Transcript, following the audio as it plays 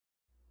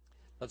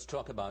Let's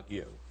talk about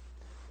you.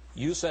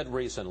 You said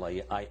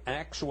recently, I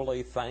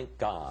actually thank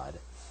God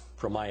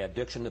for my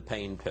addiction to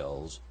pain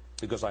pills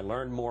because I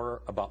learned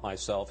more about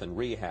myself in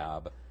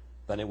rehab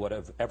than I would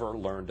have ever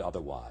learned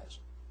otherwise.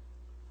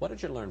 What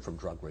did you learn from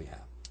drug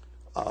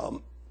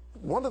rehab?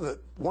 One of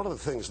the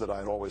things that I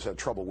had always had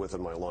trouble with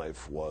in my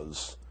life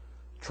was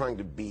trying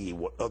to be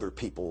what other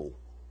people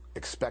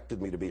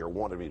expected me to be or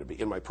wanted me to be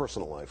in my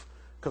personal life,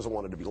 because I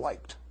wanted to be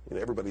liked. You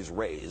know, everybody's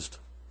raised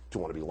to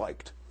want to be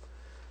liked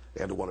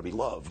and to want to be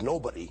loved.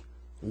 Nobody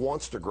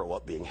wants to grow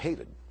up being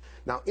hated.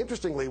 Now,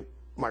 interestingly,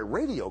 my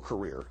radio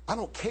career, I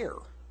don't care.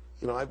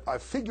 You know, I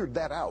figured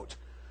that out.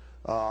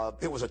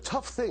 It was a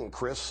tough thing,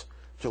 Chris,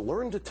 to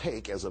learn to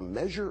take as a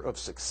measure of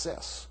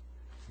success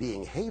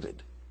being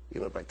hated,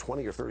 you know, by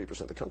 20 or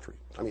 30% of the country.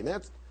 I mean,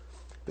 that's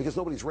because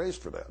nobody's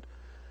raised for that.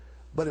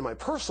 But in my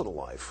personal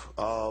life,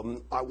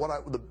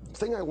 the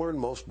thing I learned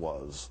most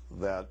was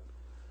that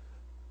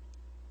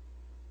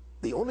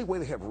the only way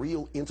to have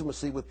real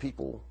intimacy with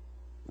people,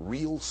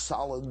 real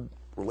solid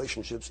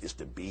relationships, is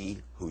to be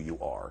who you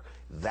are.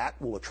 That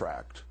will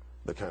attract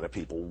the kind of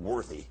people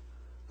worthy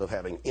of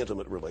having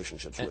intimate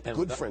relationships with,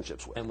 good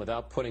friendships with. And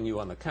without putting you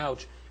on the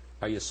couch,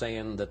 are you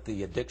saying that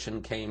the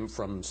addiction came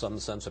from some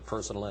sense of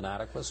personal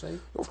inadequacy?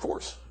 Of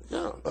course,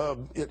 yeah.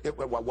 It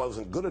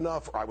wasn't good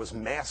enough. I was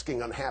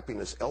masking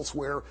unhappiness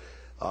elsewhere,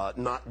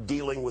 not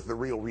dealing with the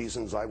real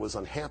reasons I was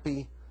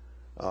unhappy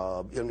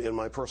in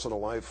my personal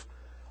life.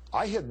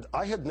 I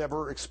had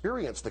never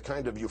experienced the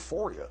kind of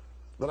euphoria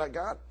that I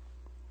got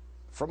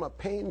from a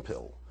pain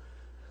pill.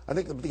 I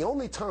think the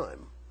only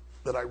time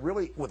that I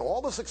really, with all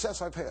the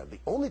success I've had, the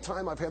only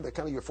time I've had that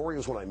kind of euphoria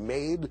is when I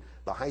made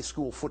the high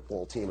school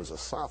football team as a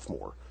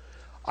sophomore.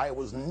 I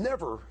was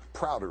never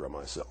prouder of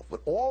myself,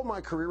 but all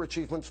my career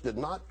achievements did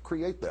not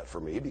create that for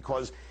me,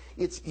 because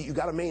you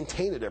got to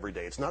maintain it every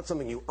day. It's not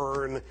something you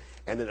earn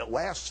and then it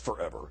lasts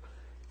forever.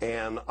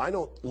 And I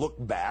don't look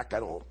back.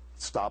 I don't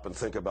stop and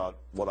think about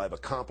what I've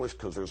accomplished,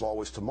 because there's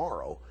always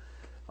tomorrow.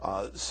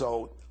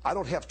 So I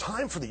don't have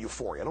time for the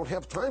euphoria. I don't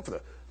have time for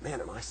the,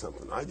 man, am I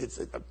something?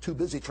 I'm too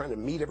busy trying to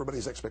meet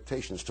everybody's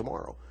expectations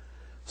tomorrow.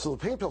 So the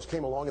pain pills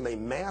came along and they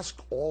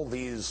masked all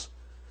these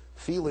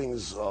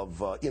feelings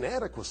of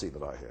inadequacy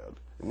that I had.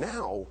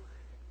 Now,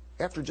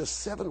 after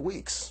just 7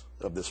 weeks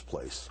of this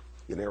place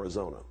in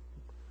Arizona,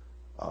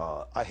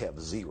 I have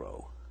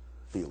zero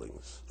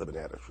feelings of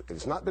inadequacy.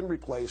 It's not been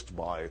replaced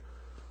by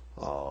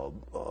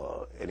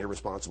an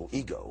irresponsible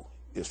ego.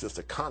 It's just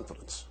a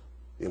confidence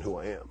in who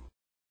I am.